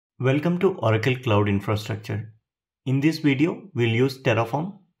Welcome to Oracle Cloud Infrastructure. In this video, we'll use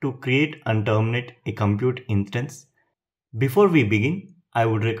Terraform to create and terminate a compute instance. Before we begin, I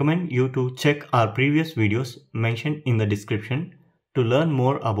would recommend you to check our previous videos mentioned in the description to learn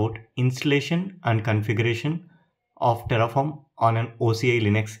more about installation and configuration of Terraform on an OCI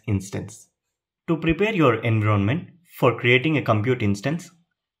Linux instance. To prepare your environment for creating a compute instance,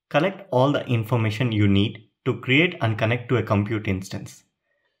 collect all the information you need to create and connect to a compute instance,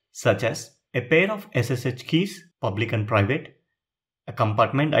 such as a pair of SSH keys, public and private, a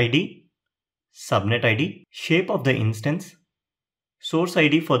compartment ID, subnet ID, shape of the instance, source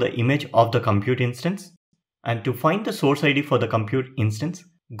ID for the image of the compute instance. And to find the source ID for the compute instance,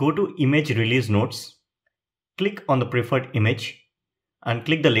 go to Image Release Notes, click on the preferred image and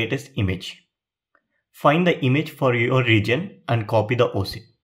click the latest image. Find the image for your region and copy the OC.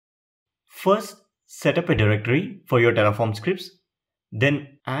 First, set up a directory for your Terraform scripts.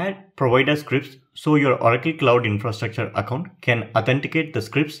 Then add provider scripts so your Oracle Cloud Infrastructure account can authenticate the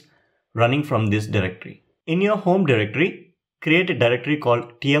scripts running from this directory. In your home directory, create a directory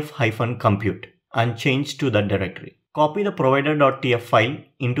called tf-compute and change to that directory. Copy the provider.tf file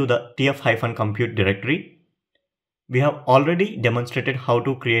into the tf-compute directory. We have already demonstrated how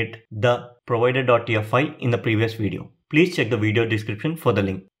to create the provider.tf file in the previous video. Please check the video description for the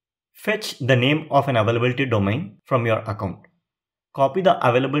link. Fetch the name of an availability domain from your account. Copy the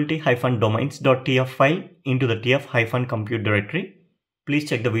availability-domains.tf file into the tf-compute directory. Please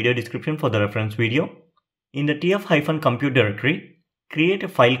check the video description for the reference video. In the tf-compute directory, create a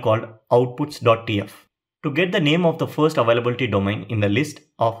file called outputs.tf. To get the name of the first availability domain in the list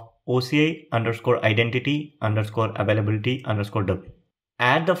of OCI_identity_availability_w,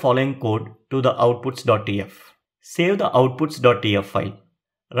 add the following code to the outputs.tf. Save the outputs.tf file.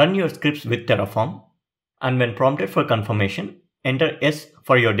 Run your scripts with Terraform, and when prompted for confirmation, enter S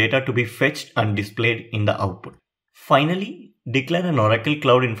for your data to be fetched and displayed in the output. Finally, declare an Oracle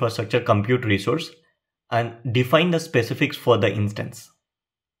Cloud Infrastructure compute resource and define the specifics for the instance.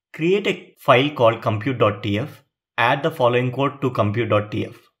 Create a file called compute.tf. Add the following code to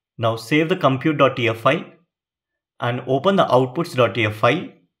compute.tf. Now save the compute.tf file and open the outputs.tf file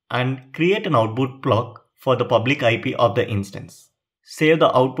and create an output block for the public IP of the instance. Save the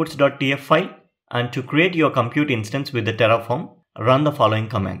outputs.tf file. And to create your compute instance with the Terraform, run the following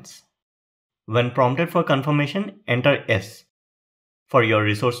commands. When prompted for confirmation, enter S for your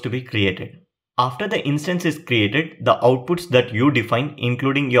resource to be created. After the instance is created, the outputs that you define,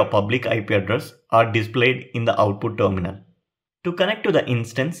 including your public IP address, are displayed in the output terminal. To connect to the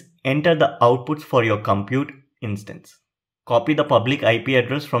instance, enter the outputs for your compute instance. Copy the public IP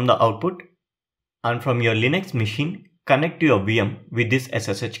address from the output, and from your Linux machine, connect to your VM with this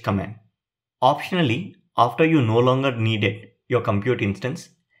SSH command. Optionally, after you no longer needed your compute instance,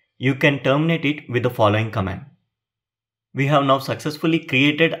 you can terminate it with the following command. We have now successfully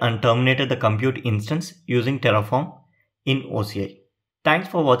created and terminated the compute instance using Terraform in OCI. Thanks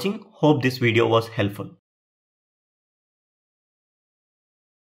for watching. Hope this video was helpful.